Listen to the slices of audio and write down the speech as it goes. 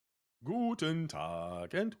Guten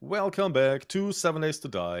Tag and welcome back to 7 Days to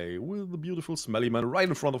Die with the beautiful Smellyman right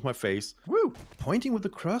in front of my face. Woo! Pointing with the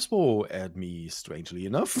crossbow at me, strangely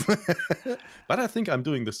enough. But I think I'm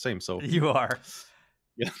doing the same, so... You are.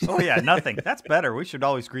 Yeah. Oh yeah, nothing. That's better. We should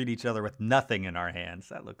always greet each other with nothing in our hands.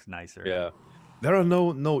 That looks nicer. Yeah. There are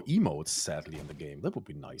no emotes, sadly, in the game. That would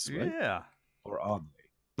be nice, right? Yeah. Or are they?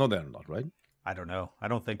 No, they're not, right? I don't know. I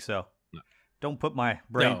don't think so. No. Don't put my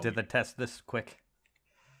brain to the test this quick.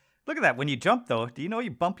 Look at that. When you jump, though, do you know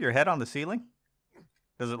you bump your head on the ceiling?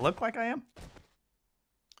 Does it look like I am?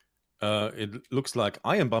 It looks like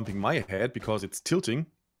I am bumping my head because it's tilting.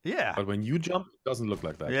 Yeah. But when you jump, it doesn't look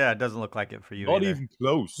like that. Yeah, it doesn't look like it for you Not either. even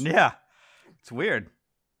close. Yeah. It's weird.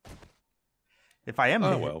 If I am,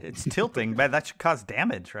 well. it's tilting, but that should cause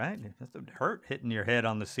damage, right? It has to hurt hitting your head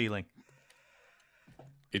on the ceiling.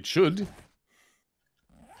 It should.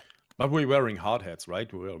 But we're wearing hard hats,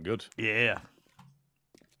 right? We're all good. Yeah.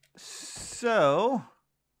 So,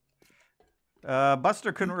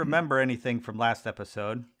 Buster couldn't remember anything from last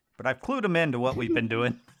episode, but I've clued him into what we've been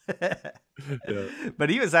doing. Yeah. But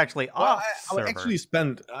he was actually off server. I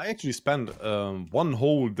actually spent 1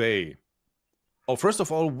 whole day. Oh, first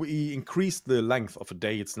of all, we increased the length of a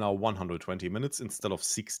day. It's now 120 minutes instead of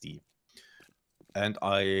 60. And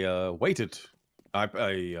I waited.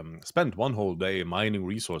 I spent 1 whole day mining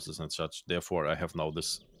resources and such. Therefore, I have now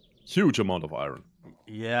this huge amount of iron.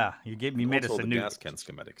 Yeah, you made us a new gas can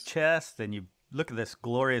schematics. chest, and you look at this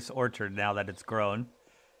glorious orchard now that it's grown.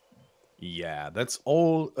 Yeah, that's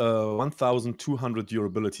all 1,200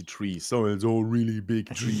 durability trees. So it's all really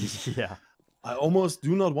big trees. Yeah. I almost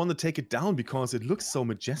do not want to take it down because it looks so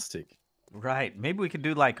majestic. Right. Maybe we could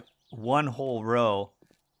do like 1 whole row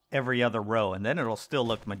every other row, and then it'll still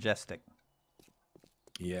look majestic.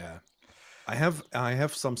 Yeah. I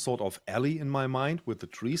have some sort of alley in my mind with the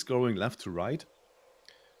trees going left to right.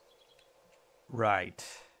 Right.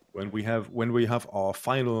 When we have our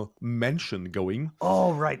final mansion going.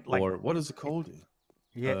 Oh, right. Like, or what is it called?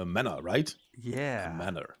 Yeah. Manor, right? Yeah. A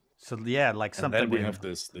manor. So yeah, like something. And then we have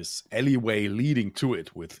this alleyway leading to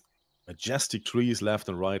it with majestic trees left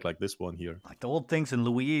and right, like this one here. Like the old things in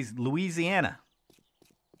Louisiana.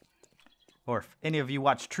 Or if any of you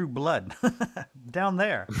watch True Blood, down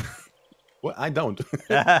there. Well, I don't.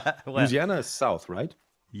 Well, Louisiana is south, right?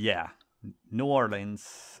 Yeah. New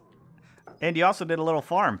Orleans. And you also did a little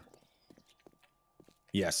farm.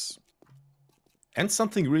 Yes. And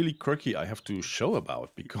something really quirky I have to show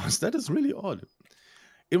about, because that is really odd.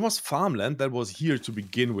 It was farmland that was here to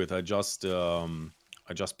begin with. I just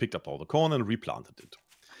picked up all the corn and replanted it.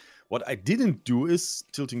 What I didn't do is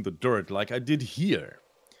tilting the dirt like I did here.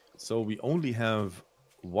 So we only have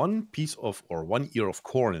 1 piece of, or 1 ear of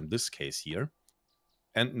corn in this case here,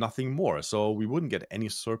 and nothing more. So we wouldn't get any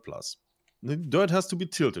surplus. The dirt has to be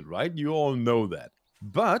tilted, right? You all know that.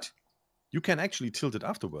 But you can actually tilt it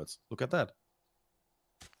afterwards. Look at that.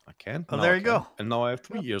 I can. Oh, there you go. And now I have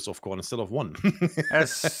 3 ears of corn instead of 1.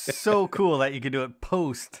 That's so cool that you can do it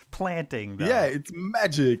post-planting, though. Yeah, it's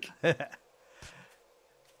magic.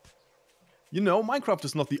 You know, Minecraft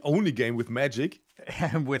is not the only game with magic.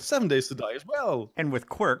 And with 7 Days to Die as well. And with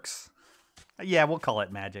quirks. Yeah, we'll call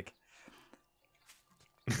it magic.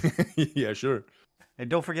 Yeah, sure. And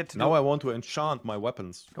don't forget to I want to enchant my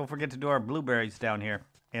weapons. Don't forget to do our blueberries down here.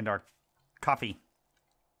 And our coffee.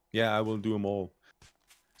 Yeah, I will do them all.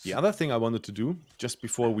 The other thing I wanted to do, just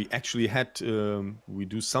before we actually we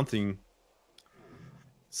do something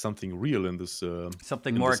real in this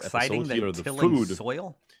something more exciting than here, tilling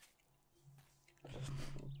soil?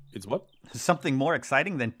 It's what? Something more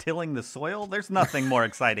exciting than tilling the soil? There's nothing more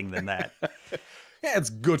exciting than that. Yeah, it's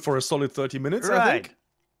good for a solid 30 minutes, right.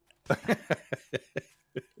 I think.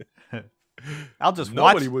 I'll just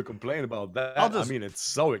Nobody will complain about that. I mean, it's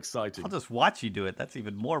so exciting. I'll just watch you do it. That's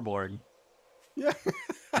even more boring. Yeah.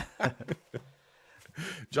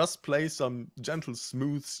 Just play some gentle,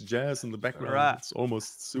 smooth jazz in the background. Right. It's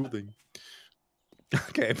almost soothing.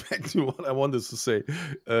 Okay, back to what I wanted to say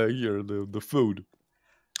here, the food.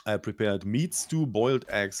 I prepared meat stew, boiled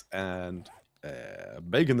eggs, and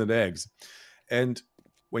bacon and eggs. And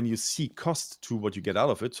when you see cost to what you get out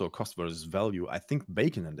of it, so cost versus value, I think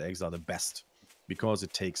bacon and eggs are the best. Because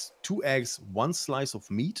it takes 2 eggs, 1 slice of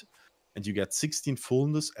meat, and you get 16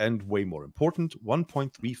 fullness and, way more important,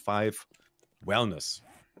 1.35 wellness.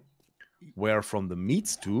 Where from the meat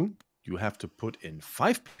stew, you have to put in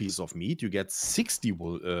 5 pieces of meat, you get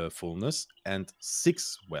 60 fullness and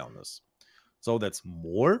 6 wellness. So that's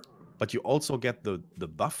more, but you also get the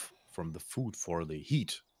buff from the food for the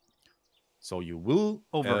heat. So you will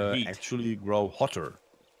actually grow hotter.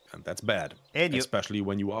 And that's bad, and especially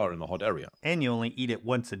when you are in a hot area. And you only eat it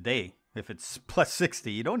once a day. If it's plus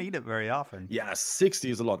 60, you don't eat it very often. Yeah,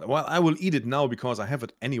 60 is a lot. Well, I will eat it now because I have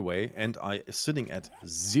it anyway, and I is sitting at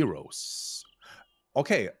 0.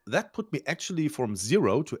 Okay, that put me actually from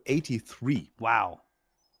 0 to 83. Wow.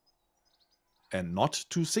 And not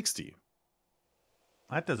to 60.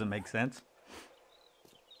 That doesn't make sense.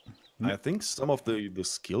 I think some of the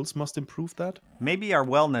skills must improve that. Maybe our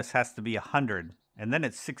wellness has to be 100, and then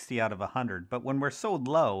it's 60 out of 100. But when we're so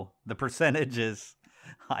low, the percentage is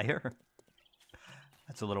higher.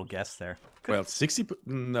 That's a little guess there. Well, 60.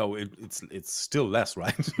 No, it's still less,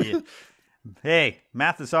 right? Yeah. Hey,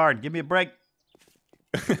 math is hard. Give me a break.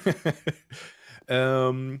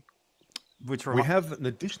 We have an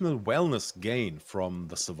additional wellness gain from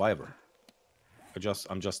the survivor.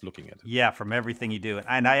 I'm just looking at it. Yeah, from everything you do.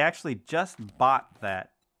 And I actually just bought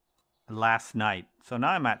that last night. So now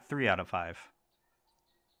I'm at 3 out of 5.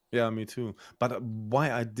 Yeah, me too. But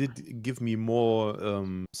why I did give me more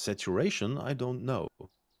saturation, I don't know.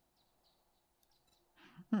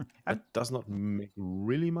 That does not make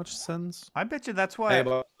really much sense. I bet you that's why... Hey,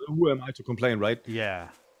 but who am I to complain, right? Yeah.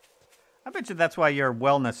 I bet you that's why your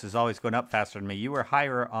wellness is always going up faster than me. You were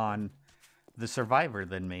higher on the survivor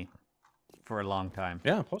than me for a long time.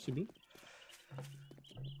 Yeah, possibly.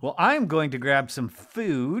 Well, I'm going to grab some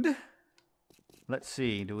food. Let's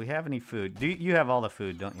see. Do we have any food? You have all the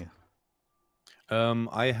food, don't you?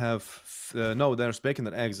 I have no. There's bacon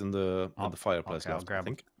and eggs in the fireplace. Okay, I'll I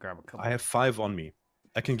think. grab a couple. I have 5 on me.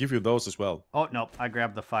 I can give you those as well. Oh no, I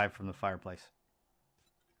grabbed the 5 from the fireplace.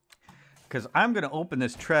 Because I'm going to open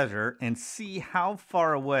this treasure and see how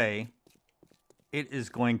far away it is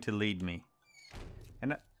going to lead me.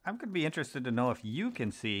 And I'm going to be interested to know if you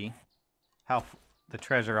can see how the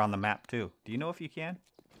treasure on the map too. Do you know if you can?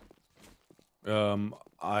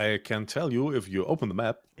 I can tell you if you open the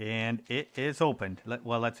map. And it is opened.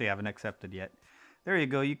 Well, let's see. I haven't accepted yet. There you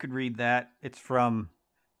go. You could read that. It's from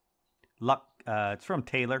it's from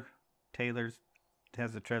Taylor. Taylor's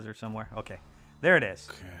has the treasure somewhere. Okay, there it is.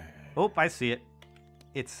 Okay. Oh, I see it.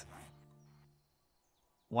 It's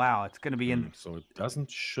wow. It's going to be in. So it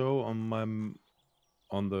doesn't show on my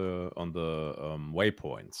on the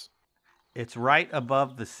waypoints. It's right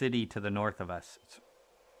above the city to the north of us.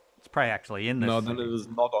 It's probably actually in this. No, then it is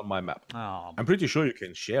not on my map. Oh. I'm pretty sure you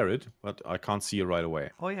can share it, but I can't see it right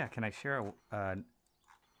away. Oh yeah, can I share a?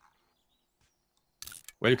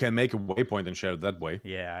 Well, you can make a waypoint and share it that way.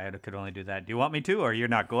 Yeah, I could only do that. Do you want me to, or you're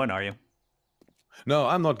not going? Are you? No,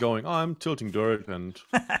 I'm not going. I'm tilting dirt and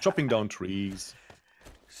chopping down trees.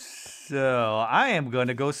 So I am going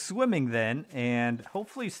to go swimming then, and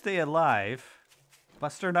hopefully stay alive.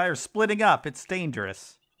 Buster and I are splitting up. It's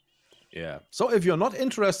dangerous. Yeah. So if you're not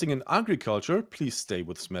interested in agriculture, please stay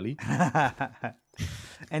with Smelly.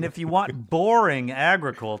 And if you want boring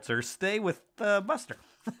agriculture, stay with Buster.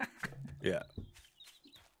 Yeah.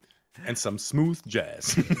 And some smooth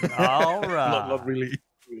jazz. All right. Not really.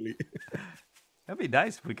 That'd be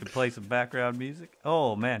nice if we could play some background music.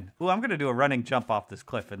 Oh, man. Ooh, I'm going to do a running jump off this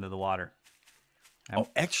cliff into the water. Oh,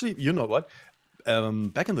 actually, you know what?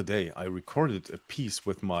 Back in the day, I recorded a piece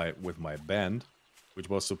with my band, which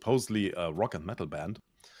was supposedly a rock and metal band.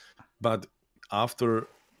 But after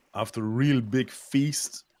a real big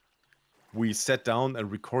feast, we sat down and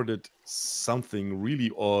recorded something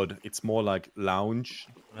really odd. It's more like lounge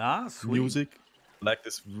music, like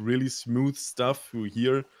this really smooth stuff you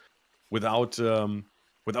hear without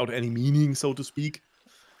any meaning, so to speak.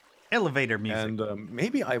 Elevator music. And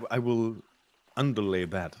maybe I will underlay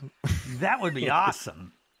that. That would be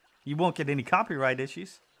awesome. You won't get any copyright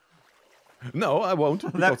issues. No, I won't,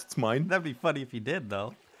 because it's mine. That'd be funny if you did,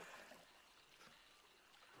 though.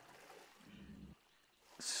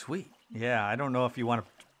 Sweet. Yeah, I don't know if you want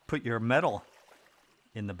to put your medal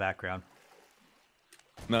in the background.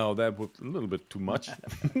 No, that would a little bit too much.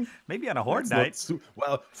 Maybe on a horde night.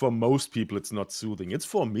 Well, for most people, it's not soothing. It's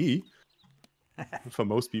for me. For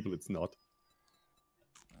most people, it's not.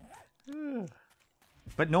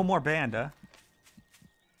 But no more band, huh?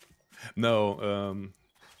 No,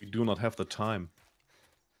 we do not have the time.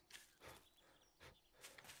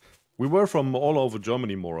 We were from all over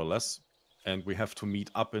Germany, more or less, and we have to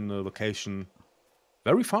meet up in a location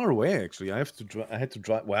very far away. Actually, I had to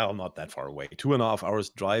drive. Well, not that far away. 2.5 hours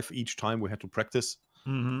drive each time we had to practice.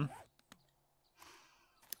 Mm-hmm.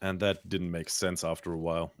 And that didn't make sense after a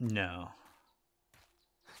while. No.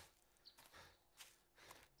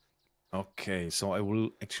 Okay, so I will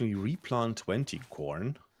actually replant 20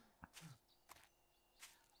 corn.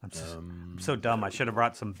 I'm so dumb. I should have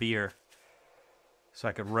brought some beer so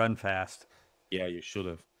I could run fast. Yeah, you should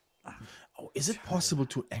have. Oh, is it possible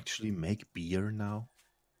to actually make beer now?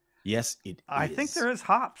 Yes, it is. I think there is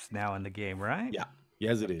hops now in the game, right? Yeah.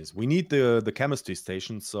 Yes, it is. We need the chemistry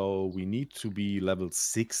station, so we need to be level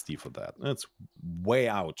 60 for that. That's way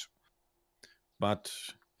out. But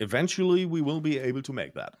eventually we will be able to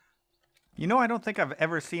make that. You know, I don't think I've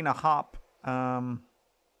ever seen a hop in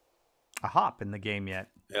the game yet.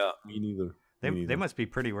 Yeah, me neither. They must be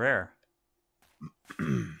pretty rare.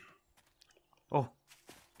 Oh.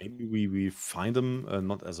 Maybe we find them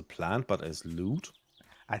not as a plant, but as loot.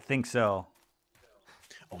 I think so.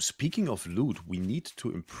 Oh, speaking of loot, we need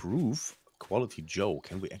to improve Quality Joe.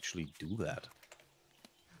 Can we actually do that?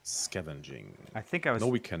 Scavenging. I think I was... No,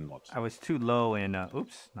 we cannot. I was too low in...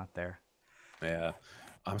 oops, not there. Yeah.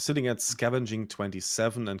 I'm sitting at Scavenging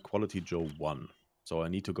 27 and Quality Joe 1. So I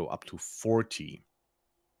need to go up to 40.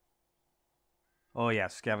 Oh, yeah,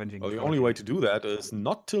 scavenging. Well, the only way to do that is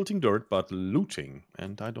not tilting dirt, but looting.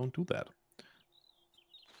 And I don't do that.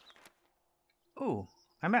 Oh,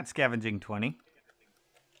 I'm at scavenging 20.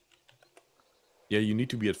 Yeah, you need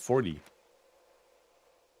to be at 40.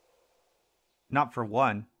 Not for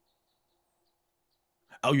one.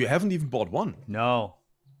 Oh, you haven't even bought one? No.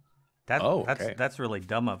 Okay. That's really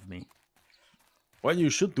dumb of me. Well, you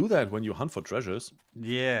should do that when you hunt for treasures.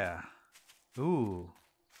 Yeah. Ooh.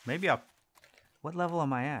 Maybe I'll... What level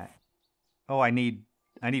am I at? Oh, I need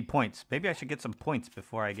points. Maybe I should get some points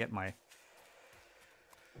before I get my...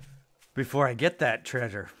 Before I get that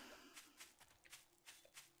treasure.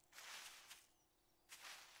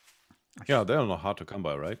 Yeah, they're not hard to come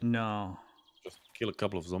by, right? No. Just kill a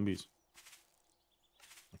couple of zombies.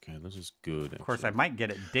 Okay, this is good. Of course, I might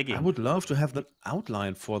get it digging. I would love to have the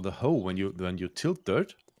outline for the hoe when you tilt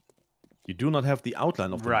dirt. You do not have the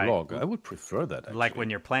outline of the block. I would prefer that, actually. Like when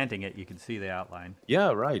you're planting it, you can see the outline.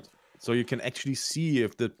 Yeah, right. So you can actually see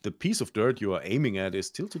if the piece of dirt you are aiming at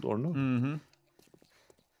is tilted or not. Mm-hmm.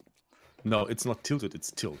 No, it's not tilted,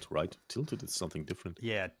 it's tilt, right? Tilted is something different.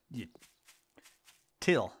 Yeah.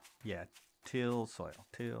 Till. Yeah. Till soil.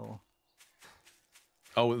 Till.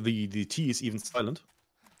 Oh, the T is even silent?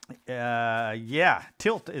 Yeah.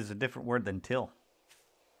 Tilt is a different word than till.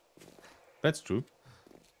 That's true.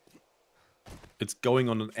 It's going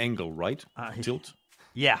on an angle, right? Tilt?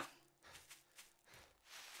 Yeah.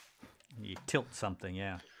 You tilt something,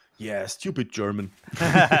 yeah. Yeah, stupid German.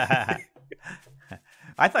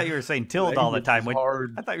 I thought you were saying tilled all the time.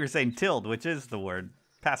 I thought you were saying tilled, which is the word.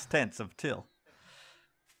 Past tense of till.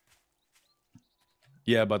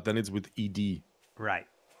 Yeah, but then it's with ED. Right.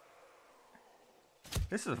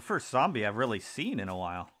 This is the first zombie I've really seen in a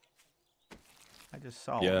while. I just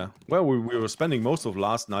saw Yeah. one. Well, we were spending most of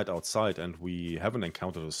last night outside, and we haven't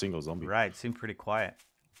encountered a single zombie. Right, seemed pretty quiet.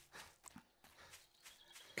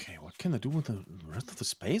 Okay, what can I do with the rest of the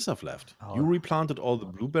space I've left? Oh. You replanted all the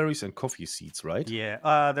blueberries and coffee seeds, right?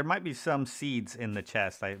 Yeah, there might be some seeds in the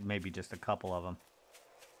chest. Maybe just a couple of them.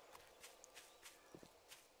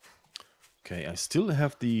 Okay, I still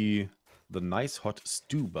have the nice hot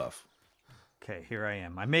stew buff. Okay, here I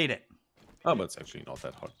am. I made it. Oh, but it's actually not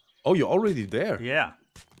that hot. Oh, you're already there. Yeah.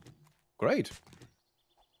 Great.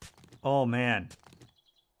 Oh, man.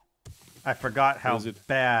 I forgot how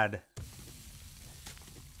bad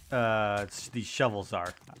these shovels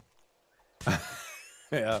are.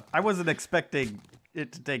 Yeah. I wasn't expecting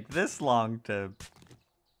it to take this long to...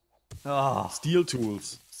 Oh. Steel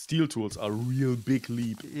tools. Steel tools are a real big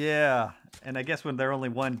leap. Yeah. And I guess when they're only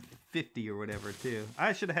 150 or whatever, too.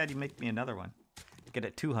 I should have had you make me another one. Get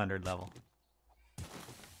at 200 level.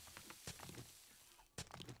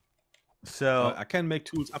 So I can make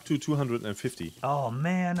tools up to 250. Oh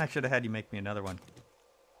man, I should have had you make me another one.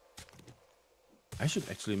 I should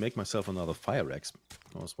actually make myself another fire axe.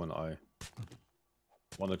 That was when I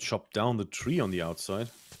want to chop down the tree on the outside.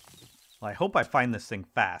 Well, I hope I find this thing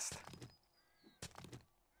fast.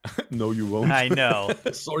 No, you won't. I know.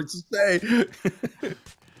 Sorry to say.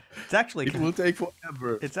 It's actually it will take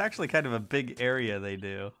forever. It's actually kind of a big area they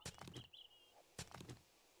do.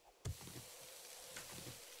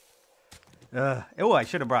 Oh, I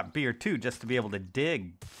should have brought beer too, just to be able to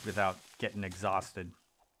dig without getting exhausted.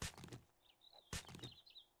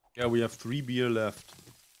 Yeah, we have 3 beer left.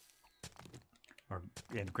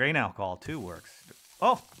 And grain alcohol too works.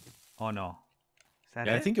 Oh no. Is that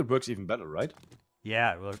it? I think it works even better, right?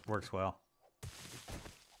 Yeah, it works well.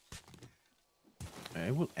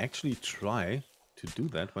 I will actually try to do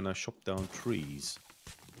that when I chop down trees.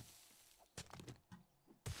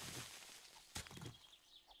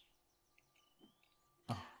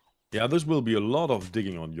 Yeah, this will be a lot of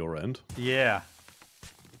digging on your end. Yeah.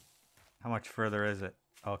 How much further is it?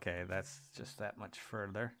 Okay, that's just that much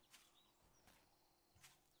further.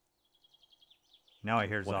 Now I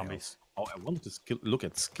hear zombies. Oh, I wanted to look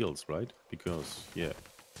at skills, right? Because, yeah,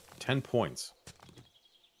 10 points.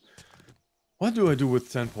 What do I do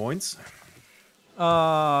with 10 points?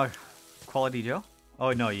 Quality Joe?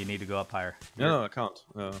 Oh, no, you need to go up higher. No, I can't.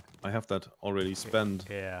 I have that already spent.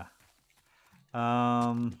 Yeah.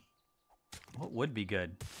 What would be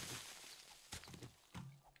good?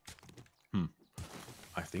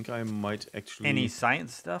 I think I might actually... Any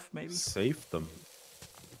science stuff, maybe? Save them.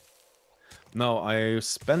 No, I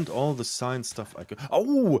spent all the science stuff I could...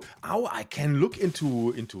 Oh! Ow! I can look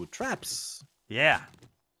into traps. Yeah.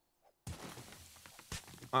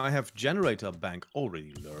 I have generator bank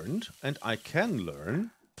already learned, and I can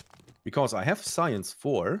learn, because I have science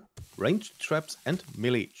for ranged traps and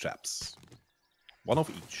melee traps. One of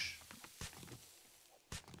each.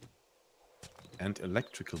 And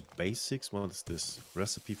electrical basics. What is this?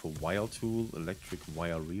 Recipe for wire tool, electric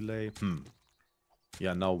wire relay.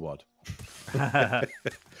 Yeah, now what?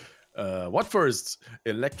 What first?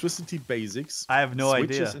 Electricity basics. I have no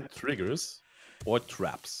idea. Switches and triggers, or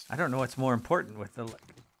traps. I don't know what's more important with the.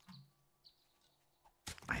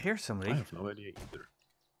 I hear somebody. I have no idea either.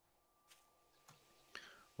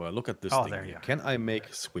 Well, look at this Oh, thing. there you Here. are. Can I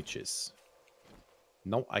make switches?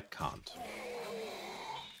 No, I can't.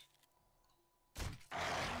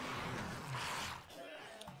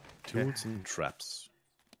 Tools and traps.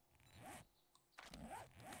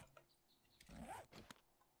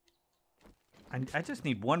 I just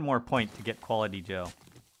need one more point to get Quality Joe.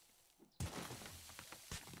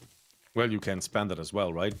 Well, you can spend that as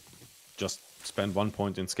well, right? Just spend 1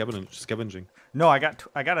 point in scavenging. No, I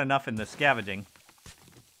got enough in the scavenging.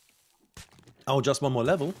 Oh, just one more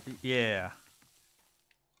level? Yeah.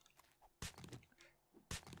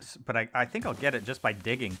 But I think I'll get it just by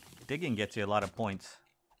digging. Digging gets you a lot of points.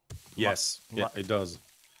 Yes, yeah, it does.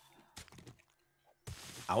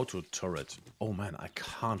 Auto turret. Oh man, I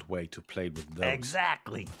can't wait to play with those.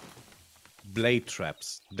 Exactly. Blade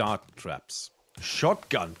traps, dart traps,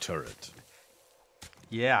 shotgun turret.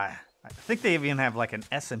 Yeah, I think they even have like an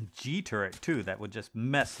SMG turret too that would just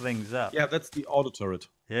mess things up. Yeah, that's the auto turret.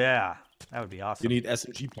 Yeah, that would be awesome. You need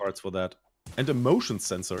SMG parts for that. And a motion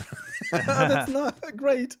sensor. That's not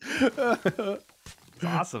great. It's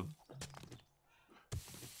awesome.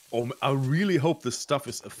 Oh, I really hope this stuff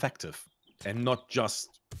is effective and not just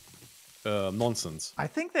nonsense. I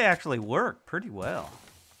think they actually work pretty well.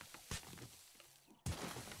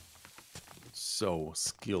 So,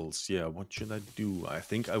 skills. Yeah, what should I do? I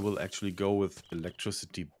think I will actually go with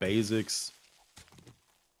electricity basics.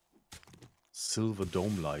 Silver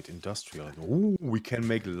dome light, industrial. Ooh, we can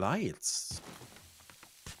make lights.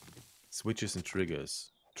 Switches and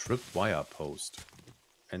triggers. Trip wire post.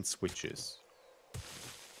 And switches.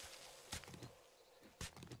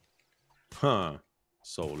 Huh.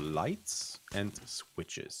 So lights and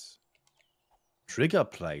switches. Trigger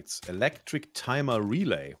plates. Electric timer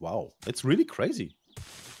relay. Wow, it's really crazy.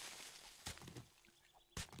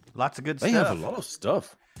 Lots of good They stuff. have a lot of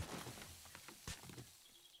stuff.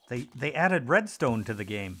 They added redstone to the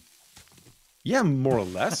game. Yeah, more or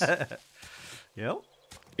less. Yep.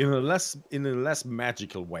 in a less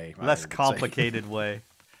magical way. I Less would say. complicated way.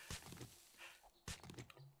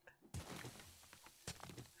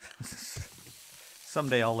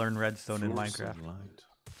 Someday I'll learn redstone in Force Minecraft. and light.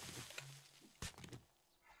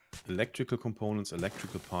 Electrical components,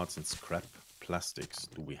 electrical parts, and scrap plastics.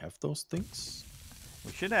 Do we have those things?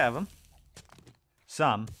 We should have them.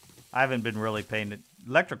 Some. I haven't been really paying it.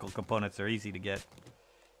 Electrical components are easy to get.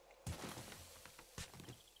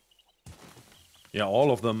 Yeah,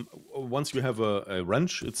 all of them. Once you have a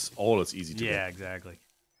wrench, it's easy to Yeah, get. exactly.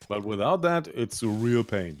 But without that, it's a real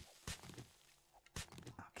pain.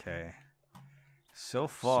 Okay. So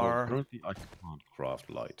far, So currently I can't craft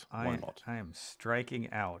light. Why not? I am striking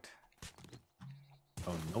out.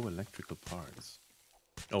 Oh, no electrical parts.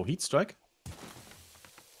 Oh, heat strike?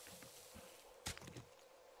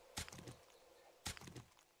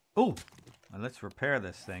 Ooh, and let's repair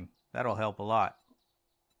this thing. That'll help a lot.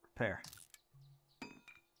 Repair.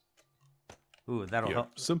 Ooh, that'll Here,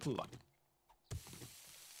 help. simple light.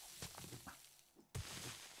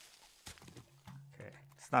 Okay,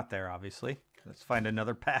 it's not there, obviously. Let's find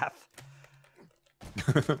another path.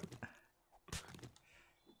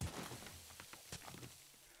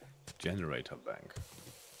 Generator bank.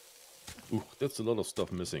 Ooh, that's a lot of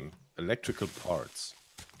stuff missing. Electrical parts.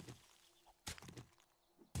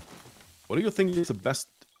 What do you think is the best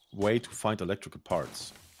way to find electrical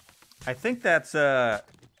parts? I think that's in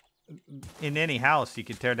any house you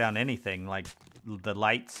could tear down anything, like the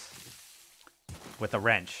lights with a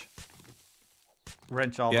wrench.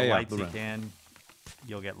 Wrench all the lights the you wrench. can.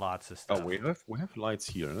 you'll get lots of Oh, stuff. we have lights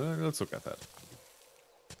here. Let's look at that.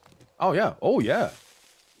 Oh yeah. Oh yeah.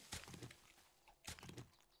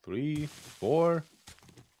 3, 4.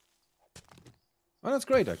 Oh, that's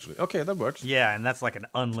great actually. Okay, that works. Yeah, and that's like an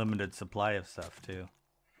unlimited supply of stuff too.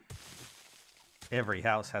 Every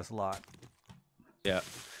house has a lot. Yeah.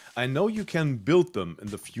 I know you can build them in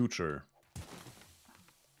the future.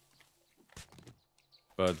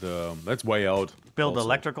 But that's way out. Build also.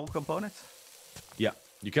 electrical components? Yeah,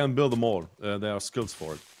 you can build them all. There are skills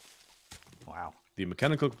for it. Wow. The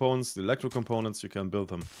mechanical components, the electrical components, you can build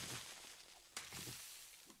them.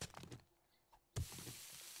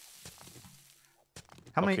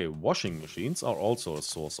 How many? Okay, washing machines are also a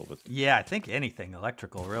source of it. Yeah, I think anything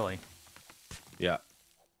electrical, really. Yeah.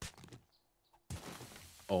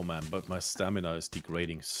 Oh man, but my stamina is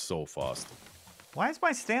degrading so fast. Why does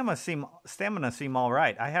my stamina seem all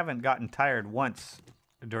right? I haven't gotten tired once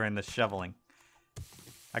during the shoveling.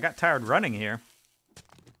 I got tired running here.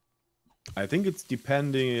 I think it's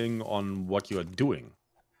depending on what you are doing.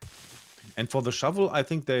 And for the shovel, I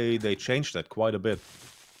think they changed that quite a bit.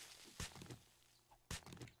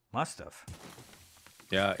 Must have.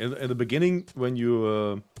 Yeah, in the beginning, when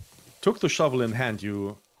you took the shovel in hand,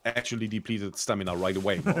 you actually depleted stamina right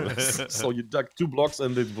away, more or less. So you dug 2 blocks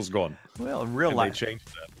and it was gone. Well, in real life, they changed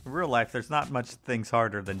that. in real life, there's not much things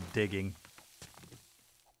harder than digging.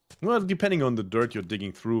 Well, depending on the dirt you're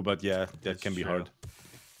digging through, but yeah, that That's can be true. hard.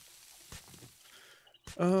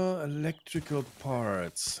 Electrical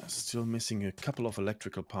parts. Still missing a couple of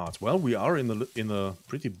electrical parts. Well, we are in a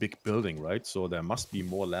pretty big building, right? So there must be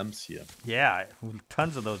more lamps here. Yeah,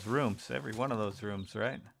 tons of those rooms. Every one of those rooms,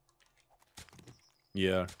 right?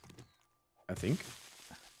 Yeah, I think.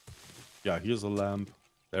 Yeah, here's a lamp.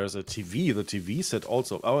 There's a TV. The TV set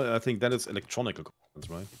also. Oh, I think that is electronic components,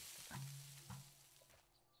 right?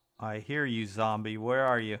 I hear you, zombie. Where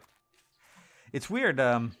are you? It's weird.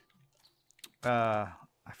 I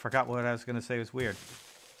forgot what I was going to say was weird.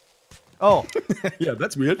 Oh. Yeah,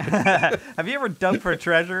 that's weird. Have you ever dug for a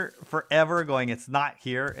treasure forever going, it's not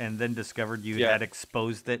here, and then discovered you had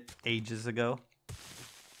exposed it ages ago?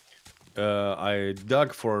 I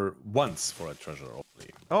dug once for a treasure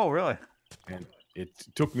only. Oh, really? And it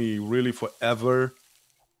took me really forever.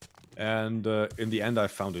 And in the end, I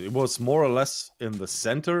found it. It was more or less in the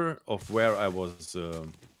center of where I was,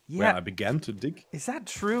 where I began to dig. Is that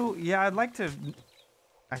true? Yeah, I'd like to.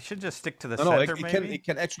 I should just stick to the No, center, maybe? it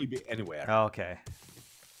can actually be anywhere. Oh, okay.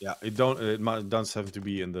 Yeah, it does have to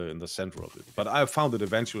be in the center of it. But I found it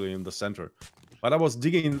eventually in the center. But I was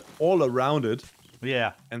digging all around it.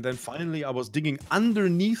 Yeah. And then finally I was digging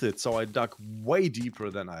underneath it, so I dug way deeper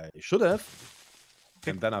than I should have.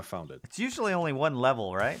 And then I found it. It's usually only one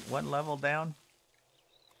level, right? One level down?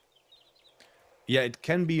 Yeah, it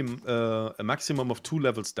can be a maximum of 2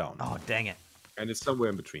 levels down. Oh, dang it. And it's somewhere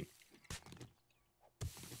in between.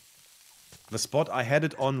 The spot I had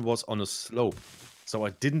it on was on a slope. So I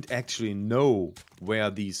didn't actually know where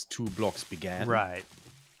these 2 blocks began. Right.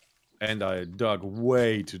 And I dug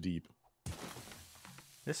way too deep.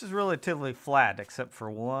 This is relatively flat, except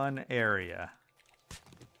for one area.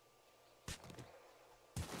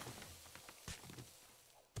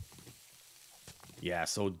 Yeah,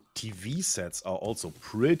 so TV sets are also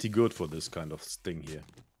pretty good for this kind of thing here.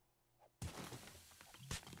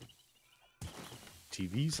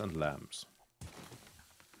 TVs and lamps.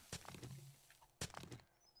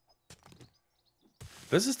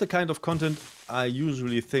 This is the kind of content I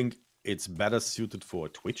usually think it's better suited for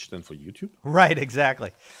Twitch than for YouTube. Right,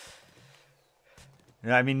 exactly.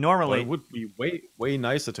 I mean, normally... But it would be way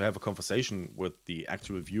nicer to have a conversation with the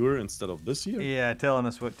actual viewer instead of this here. Yeah, telling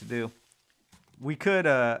us what to do. We could,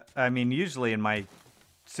 I mean, usually in my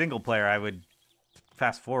single player, I would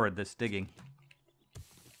fast forward this digging.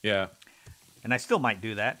 Yeah. And I still might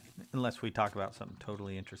do that, unless we talk about something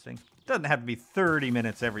totally interesting. It doesn't have to be 30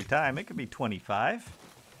 minutes every time. It could be 25.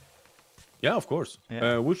 Yeah, of course.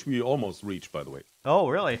 Yeah. Which we almost reached, by the way. Oh,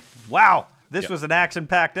 really? Wow. This was an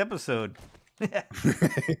action-packed episode.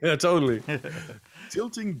 Yeah, totally.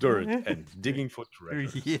 Tilting dirt and digging for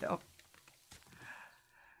treasure. Yeah.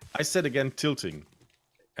 I said again tilting,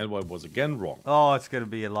 and I was again wrong. Oh, it's going to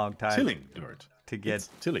be a long time. Tilling dirt. To get... It's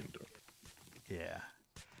tilling dirt. Yeah.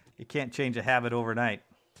 You can't change a habit overnight.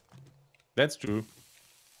 That's true.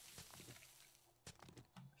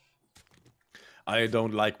 I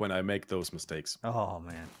don't like when I make those mistakes. Oh,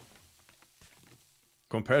 man.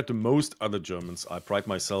 Compared to most other Germans, I pride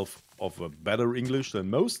myself of a better English than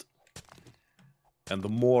most. And the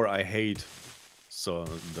more I hate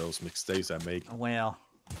those mistakes I make. Well,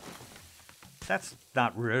 that's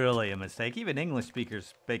not really a mistake. Even English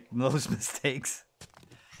speakers make those mistakes.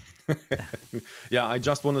 Yeah, I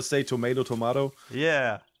just want to say tomato, tomato.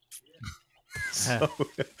 Yeah. So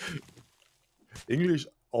English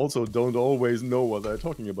also don't always know what they're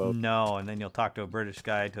talking about. No, and then you'll talk to a British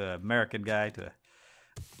guy, to an American guy, to an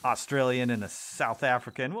Australian and a South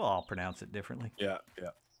African. We'll all pronounce it differently. Yeah, yeah.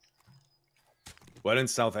 Well, in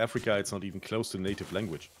South Africa, it's not even close to native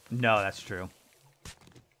language. No, that's true.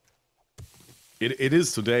 It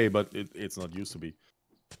is today, but it's not used to be.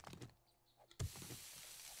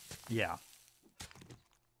 Yeah.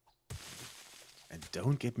 And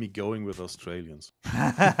don't get me going with Australians.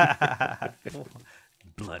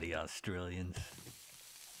 Bloody Australians.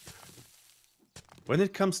 When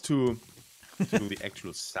it comes to the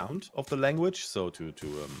actual sound of the language, so to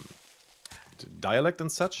dialect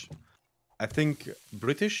and such, I think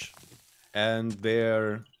British and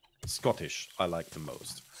their Scottish I like the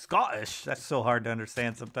most. Scottish? That's so hard to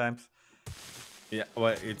understand sometimes. Yeah,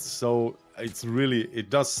 well, it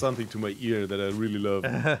does something to my ear that I really love.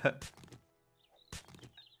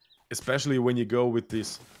 Especially when you go with the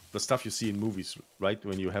stuff you see in movies, right?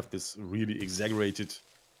 When you have this really exaggerated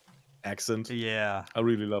accent. Yeah. I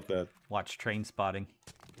really love that. Watch Train Spotting.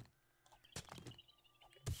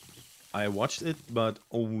 I watched it, but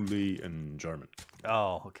only in German.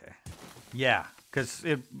 Oh, okay. Yeah, because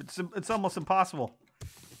it's almost impossible,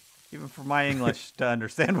 even for my English, to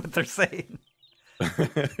understand what they're saying.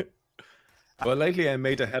 Well, lately I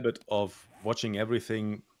made a habit of watching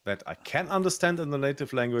everything that I can understand in the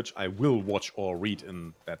native language. I will watch or read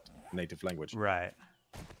in that native language. Right.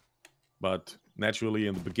 But naturally,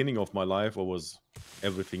 in the beginning of my life, I was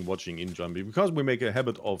everything watching in German because we make a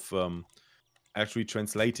habit of actually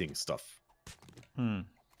translating stuff.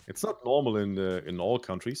 It's not normal in all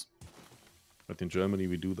countries, but in Germany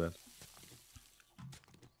we do that.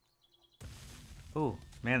 Ooh,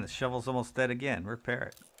 man, the shovel's almost dead again. Repair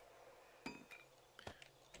it.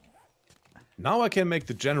 Now I can make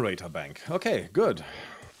the generator bank. Okay, good.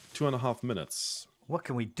 2.5 minutes. What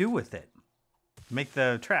can we do with it? Make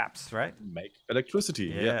the traps, right? Make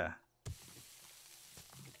electricity. Yeah.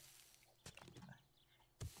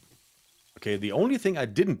 Okay, the only thing I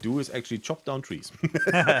didn't do is actually chop down trees.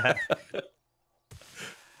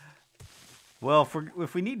 Well,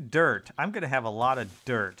 if we need dirt, I'm going to have a lot of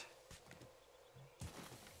dirt.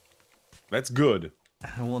 That's good.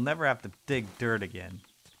 We'll never have to dig dirt again.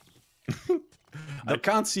 I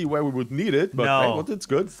can't see where we would need it, but no, hey, well, it's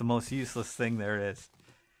good. It's the most useless thing there is.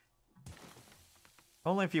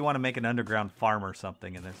 Only if you want to make an underground farm or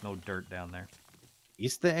something and there's no dirt down there.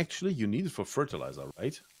 Is there actually? You need it for fertilizer,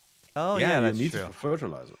 right? Oh, yeah, that's you need true. it for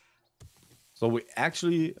fertilizer. So we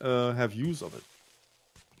actually have use of it.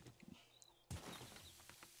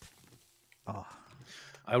 Oh.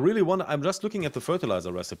 I really want. I'm just looking at the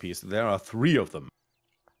fertilizer recipes. There are 3 of them.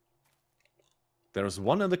 There is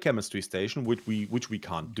one in the chemistry station, which we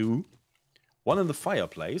can't do. One in the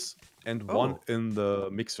fireplace, and one in the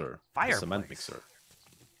mixer, the cement mixer.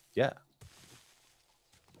 Yeah.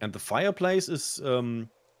 And the fireplace is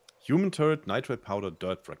human turd, nitrate powder,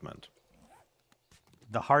 dirt fragment.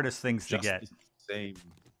 The hardest things Just to get. Same.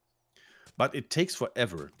 But it takes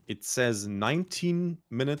forever. It says 19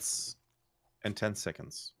 minutes and 10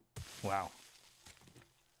 seconds. Wow.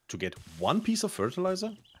 To get 1 piece of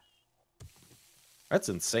fertilizer? That's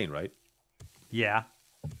insane, right? Yeah.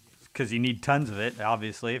 Because you need tons of it,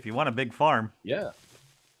 obviously, if you want a big farm. Yeah.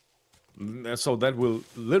 So that will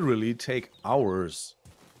literally take hours,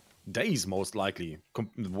 days most likely,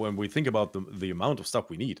 when we think about the amount of stuff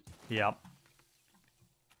we need. Yep.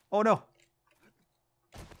 Oh, no.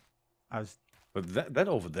 But that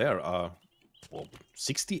over there are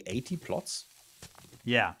 60, 80 plots?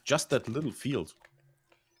 Yeah. Just that little field.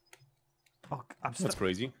 Oh, That's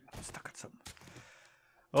crazy. I'm stuck on something.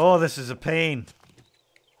 Oh, this is a pain.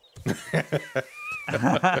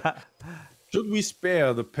 Should we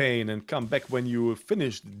spare the pain and come back when you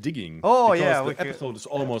finished digging? Oh, because yeah. the episode is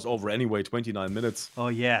almost over anyway, 29 minutes. Oh,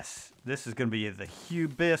 yes. This is going to be the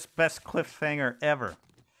best cliffhanger ever.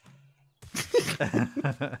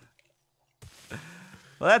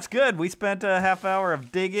 Well, that's good. We spent a half hour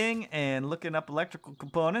of digging and looking up electrical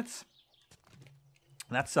components.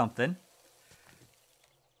 That's something.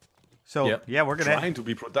 So, yeah, we're going trying to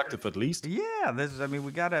be productive at least. Yeah,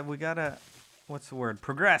 we gotta, what's the word?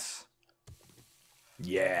 Progress.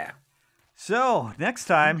 Yeah. So, next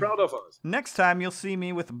time, Be proud of us. Next time you'll see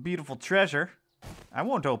me with a beautiful treasure. I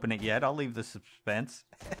won't open it yet. I'll leave the suspense.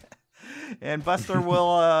 And Buster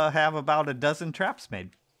will have about a dozen traps made.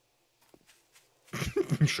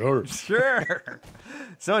 Sure. Sure.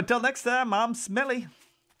 So until next time, I'm Smelly.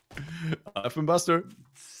 I've been Buster.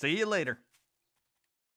 See you later.